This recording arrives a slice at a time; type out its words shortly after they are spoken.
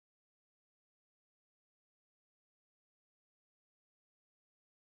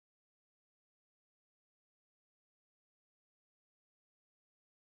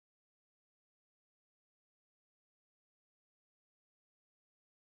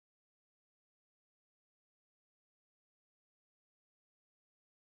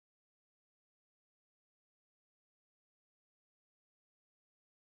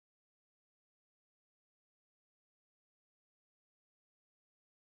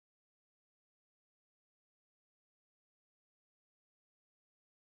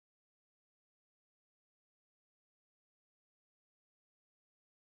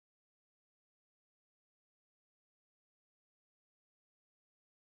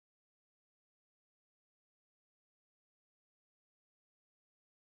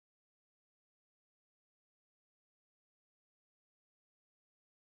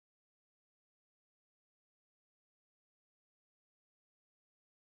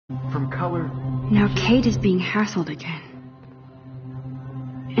from color. Now Kate is being hassled again.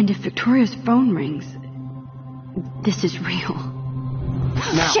 And if Victoria's phone rings, this is real.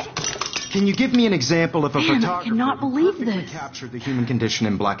 Now, Shit! Can you give me an example of a Man, I photographer cannot who believe perfectly this. captured the human condition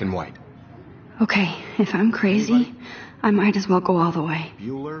in black and white? Okay, if I'm crazy, I might as well go all the way.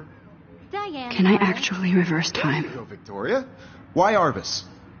 Bueller? Can I actually reverse There you time? go, Victoria. Why Arbus?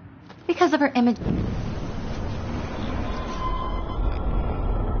 Because of her image.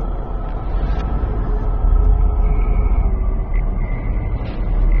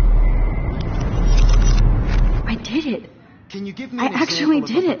 I did it. Can you give me I an actually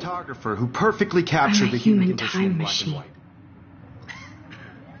example of did a it. photographer who perfectly captured I'm a the human human condition time in black and machine. white?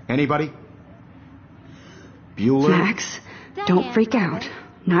 Anybody? Bueller? Max, don't freak out.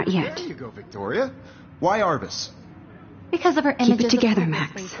 Not yet. There you go, Victoria. Why Arbus? Because of her Keep images it together, of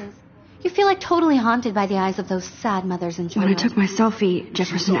Max. places. You feel like totally haunted by the eyes of those sad mothers and When I children. took my selfie,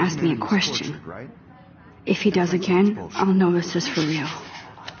 Jefferson asked me a question. If he does again, I'll know this is for real.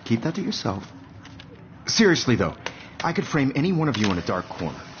 Keep that to yourself. Seriously, though, I could frame any one of you in a dark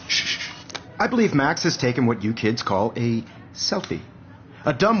corner. Shh. I believe Max has taken what you kids call a selfie.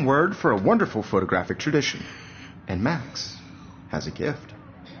 A dumb word for a wonderful photographic tradition. And Max has a gift.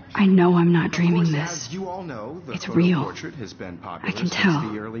 I know I'm not dreaming Of course, this. as you all know, the It's photo real. portrait has been popular I can since tell.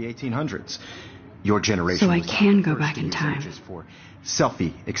 the early 1800s. Your generation So I was not can the go first back to in use time. images for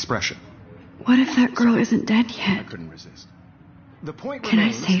selfie expression. What if that girl isn't dead I yet? couldn't resist. The point Can I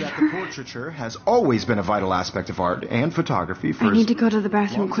remains save that her? the portraiture has always been a vital aspect of art and photography for I as need to go to the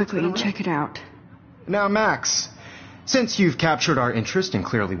bathroom long as it's quickly been and around. check it out. Now, Max, since you've captured our interest and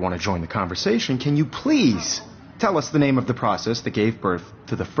clearly want to join the conversation, can you please tell us the name of the process that gave birth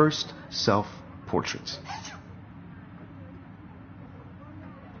to the first self-portraits?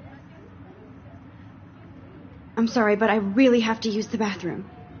 I'm sorry, but I really have to use the bathroom.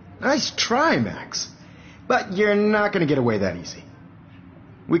 Nice try, Max. But you're not going to get away that easy.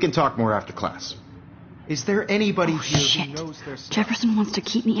 We can talk more after class. Is there anybody Oh, here shit. who knows their stuff? Jefferson wants to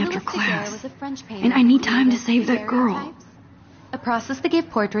keep me after Louis Daguerre class. was a French painter And I need who time to created save that girl. daguerreotypes, a process that gave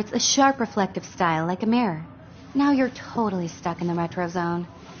portraits a sharp reflective style like a mirror. Now you're totally stuck in the retro zone.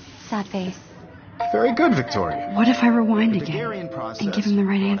 Sad face. Very good, Victoria. What if I rewind The again Daguerrean process and give him the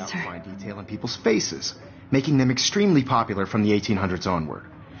right brought answer? out fine detail in people's faces, making them extremely popular from the 1800s onward.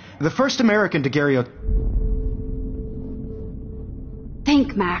 The first American daguerreotype...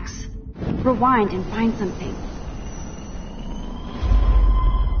 Think, Max. Rewind and find something.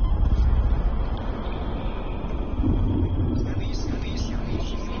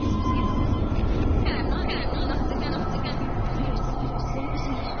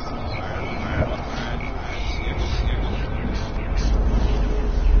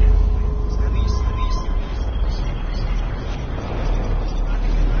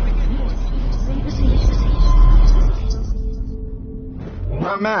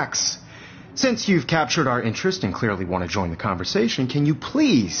 Max, since you've captured our interest and clearly want to join the conversation, can you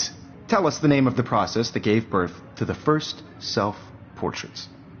please tell us the name of the process that gave birth to the first self-portraits?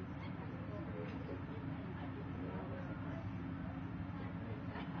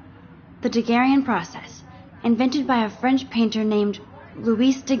 The Daguerrean process, invented by a French painter named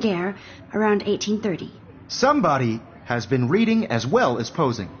Louis Daguerre around 1830. Somebody has been reading as well as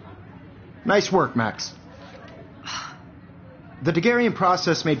posing. Nice work, Max. The Daguerrean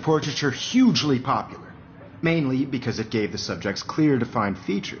process made portraiture hugely popular, mainly because it gave the subjects clear, defined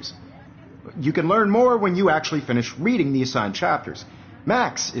features. You can learn more when you actually finish reading the assigned chapters.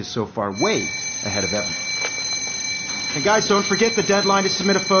 Max is so far way ahead of everyone. And guys, don't forget the deadline to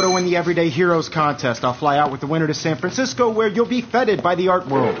submit a photo in the Everyday Heroes contest. I'll fly out with the winner to San Francisco, where you'll be feted by the art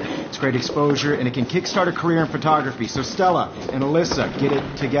world. It's great exposure, and it can kickstart a career in photography. So Stella and Alyssa, get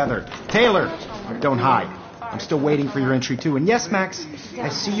it together. Taylor, don't hide. I'm still waiting for your entry, too. And yes, Max, I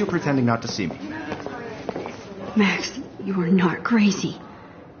see you pretending not to see me. Max, you are not crazy.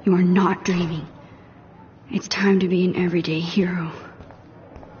 You are not dreaming. It's time to be an everyday hero.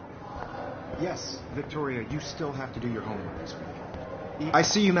 Yes, Victoria, you still have to do your homework this week. I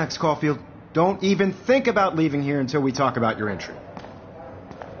see you, Max Caulfield. Don't even think about leaving here until we talk about your entry.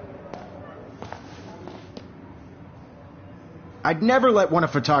 I'd never let one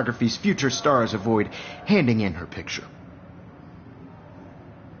of photography's future stars avoid handing in her picture.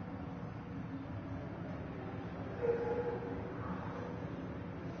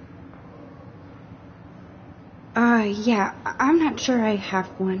 Yeah, I'm not sure I have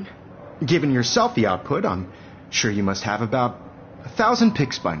one. Given your selfie output, I'm sure you must have about 1,000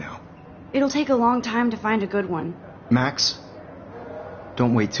 pics by now. It'll take a long time to find a good one. Max,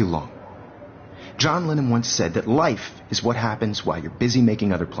 don't wait too long. John Lennon once said that life is what happens while you're busy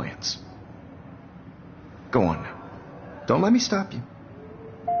making other plans. Go on now. Don't let me stop you.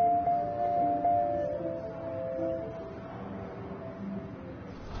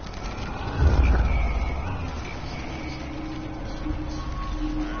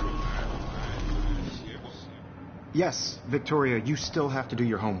 Yes, Victoria, you still have to do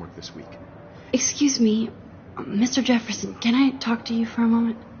your homework this week. Excuse me, Mr. Jefferson, can I talk to you for a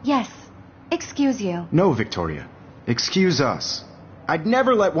moment? Yes. Excuse you. No, Victoria. Excuse us. I'd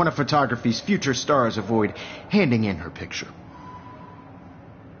never let one of photography's future stars avoid handing in her picture.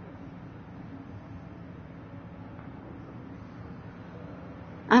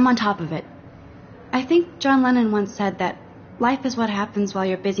 I'm on top of it. I think John Lennon once said that life is what happens while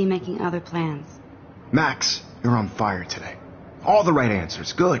you're busy making other plans. Max, you're on fire today. All the right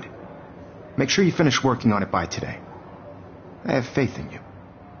answers. Good. Make sure you finish working on it by today. I have faith in you.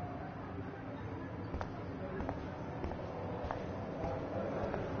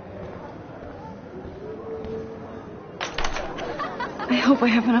 I hope I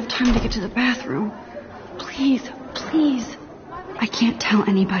have enough time to get to the bathroom. Please, please. I can't tell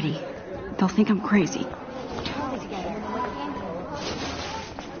anybody. They'll think I'm crazy.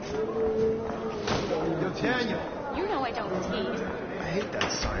 Daniel. You know I don't tease. I hate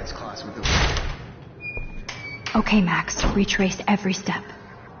that science class with the... Okay, Max, retrace every step.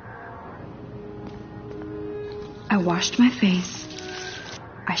 I washed my face.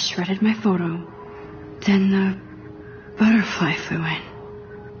 I shredded my photo. Then the butterfly flew in.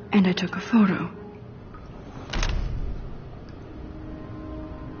 And I took a photo.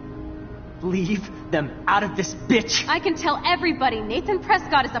 Leave them out of this bitch. I can tell everybody Nathan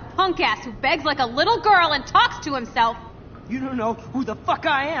Prescott is a punk ass who begs like a little girl and talks to himself. You don't know who the fuck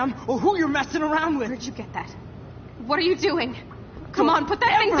I am or who you're messing around with. Where'd you get that? What are you doing? Come on, put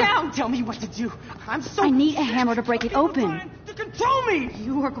that thing down. Tell me what to do. I'm so... I need a hammer to break it open. To control me.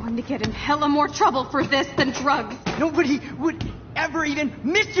 You are going to get in hella more trouble for this than drugs. Nobody would ever even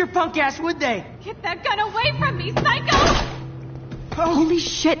miss your punk ass, would they? Get that gun away from me, psycho! Oh, Holy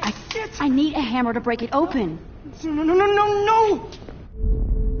shit, I need a hammer to break it open. No!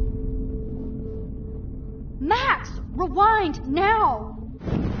 Max, rewind now.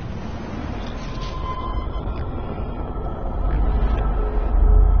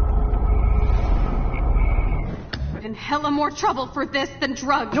 Get in hella more trouble for this than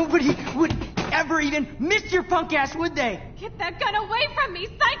drugs. Nobody would ever even miss your punk ass, would they? Get that gun away from me,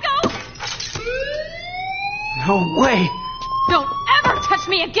 psycho! No way. Don't ever touch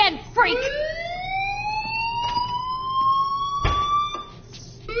me again, freak!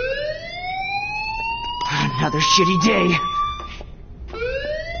 Another shitty day.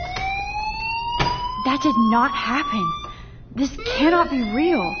 That did not happen. This cannot be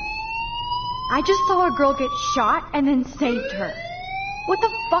real. I just saw a girl get shot and then saved her. What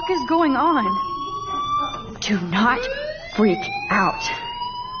the fuck is going on? Do not freak out.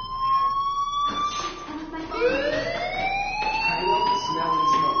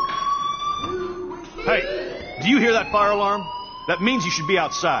 Hey, do you hear that fire alarm? That means you should be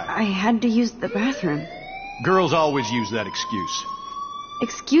outside. I had to use the bathroom. Girls always use that excuse.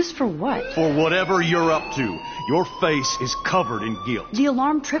 Excuse for what? For whatever you're up to, your face is covered in guilt. The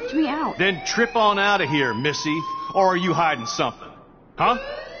alarm tripped me out. Then trip on out of here, missy. Or are you hiding something? Huh?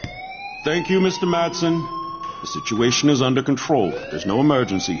 Thank you, Mr. Madsen. The situation is under control. There's no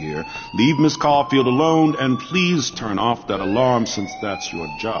emergency here. Leave Miss Caulfield alone, and please turn off that alarm since that's your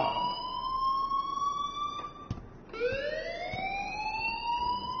job.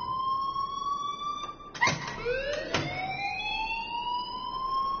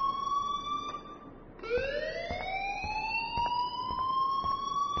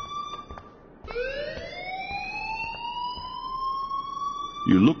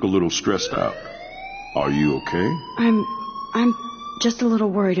 You look a little stressed out. Are you okay? I'm just a little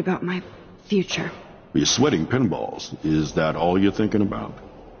worried about my future. You're sweating pinballs. Is that all you're thinking about?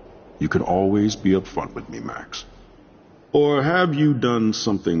 You can always be upfront with me, Max. Or have you done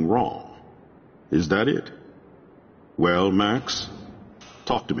something wrong? Is that it? Well, Max,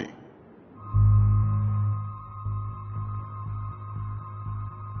 talk to me.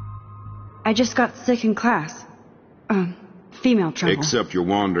 I just got sick in class. Female trouble. Except you're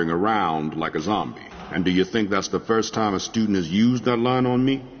wandering around like a zombie. And do you think that's the first time a student has used that line on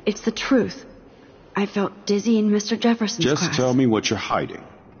me? It's the truth. I felt dizzy in Mr. Jefferson's class. Just tell me what you're hiding.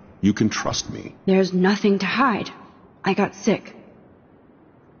 You can trust me. There's nothing to hide. I got sick.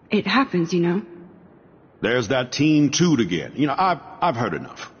 It happens, you know. There's that teen toot again. You know, I've heard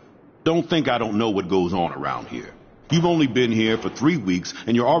enough. Don't think I don't know what goes on around here. You've only been here for 3 weeks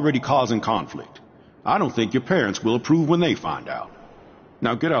and you're already causing conflict. I don't think your parents will approve when they find out.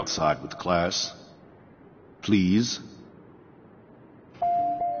 Now get outside with the class. Please.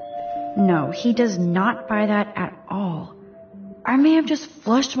 No, he does not buy that at all. I may have just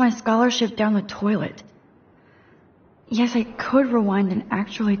flushed my scholarship down the toilet. Yes, I could rewind and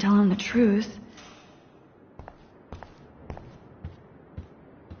actually tell him the truth.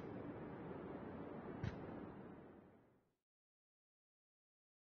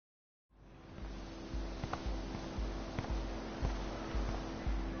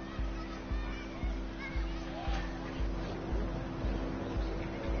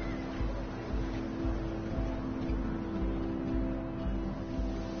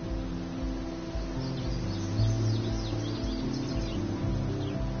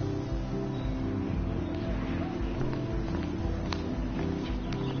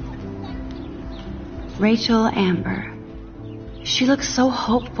 Rachel Amber. She looks so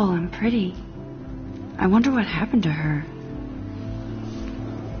hopeful and pretty. I wonder what happened to her.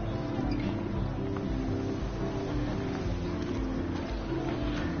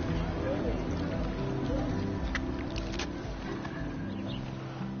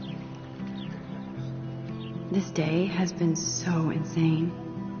 This day has been so insane.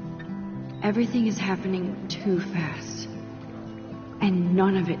 Everything is happening too fast. And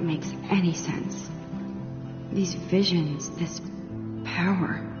none of it makes any sense. These visions, this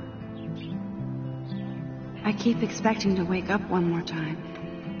power. I keep expecting to wake up one more time.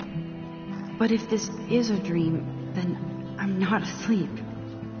 But if this is a dream, then I'm not asleep.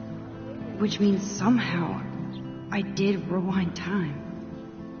 Which means somehow I did rewind time.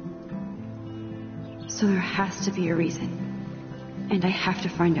 So there has to be a reason. And I have to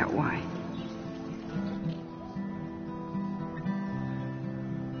find out why.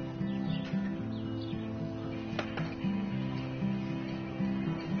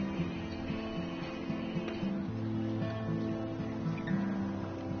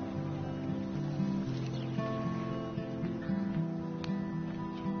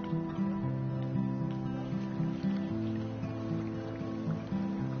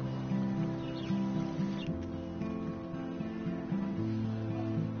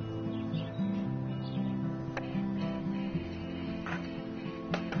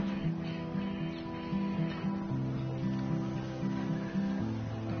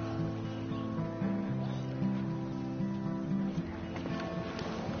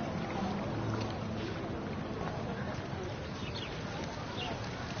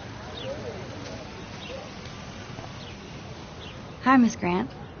 Hi, Miss Grant.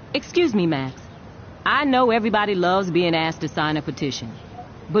 Excuse me, Max. I know everybody loves being asked to sign a petition.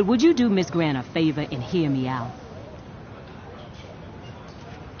 But would you do Miss Grant a favor and hear me out?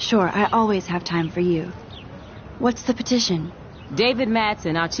 Sure, I always have time for you. What's the petition? David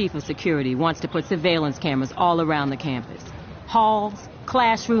Matson, our chief of security, wants to put surveillance cameras all around the campus. Halls,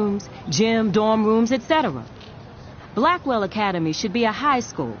 classrooms, gym, dorm rooms, etc. Blackwell Academy should be a high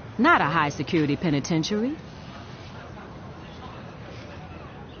school, not a high-security penitentiary.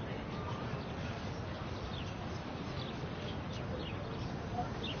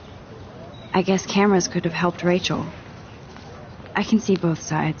 I guess cameras could have helped Rachel. I can see both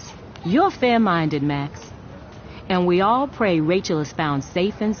sides. You're fair-minded, Max. And we all pray Rachel is found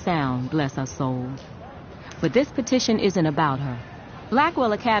safe and sound, bless her soul. But this petition isn't about her.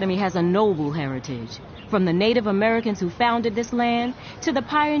 Blackwell Academy has a noble heritage, from the Native Americans who founded this land to the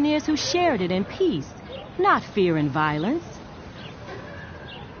pioneers who shared it in peace, not fear and violence.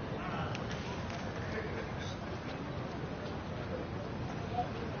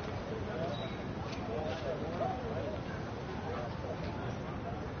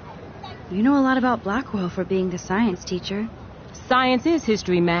 You know a lot about Blackwell for being the science teacher. Science is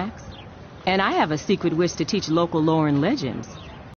history, Max. And I have a secret wish to teach local lore and legends.